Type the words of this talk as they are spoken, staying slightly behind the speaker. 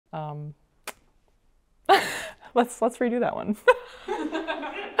Let's redo that one.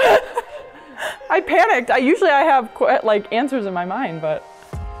 I panicked. Usually I have like answers in my mind, but.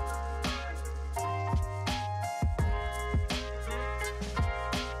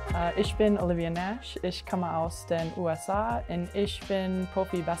 Ich bin Olivia Nash, ich komme aus den USA und ich bin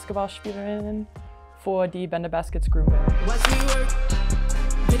Profi-Basketballspielerin für die Bender Baskets Grünberg.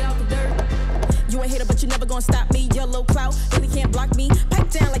 You ain't hater, but you never gonna stop me. Yellow cloud, really can't block me. Pipe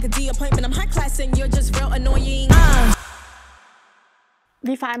down like a D appointment. I'm high class and you're just real annoying.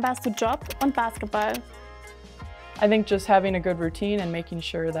 Wie vereinbarst du Job und Basketball? I think just having a good routine and making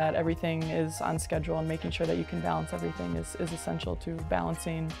sure that everything is on schedule and making sure that you can balance everything is essential to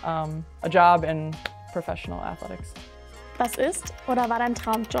balancing a job and professional athletics. Was ist oder war dein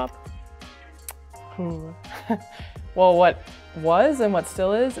Traumjob? Well, what was and what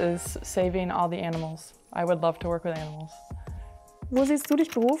still is saving all the animals. I would love to work with animals. Wo siehst du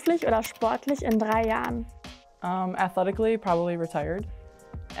dich beruflich oder sportlich in 3 Jahren? Athletically, probably retired.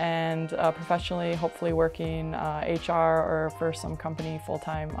 And professionally, hopefully working HR or for some company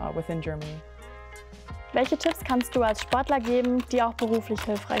full-time within Germany. Welche Tipps kannst du als Sportler geben, die auch beruflich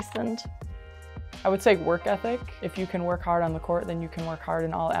hilfreich sind? I would say work ethic. If you can work hard on the court, then you can work hard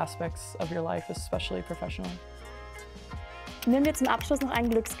in all aspects of your life, especially professionally. Nehmen wir zum Abschluss noch einen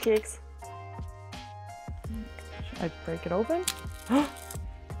Glückskeks. Should I break it open?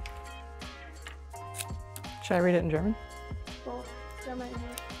 Should I read it in German? Both.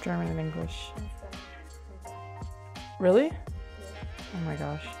 German and English. Really? Yeah. Oh my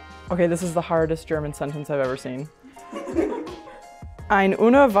gosh. Okay, this is the hardest German sentence I've ever seen. Ein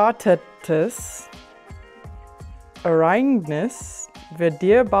unerwartetes Ereignis wird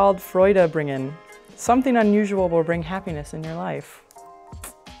dir bald Freude bringen. Something unusual will bring happiness in your life.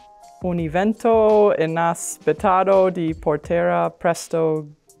 Un evento inaspettado di porterà presto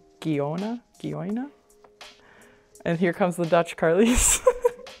gioia? And here comes the Dutch Carlies.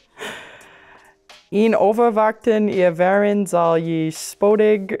 In overwachten ihr wären soll je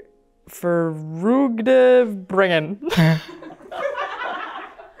spoedig verruchte bringen.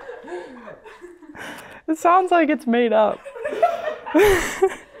 It sounds like it's made up.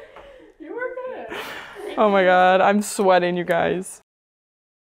 You were good. Oh my God, I'm sweating, you guys.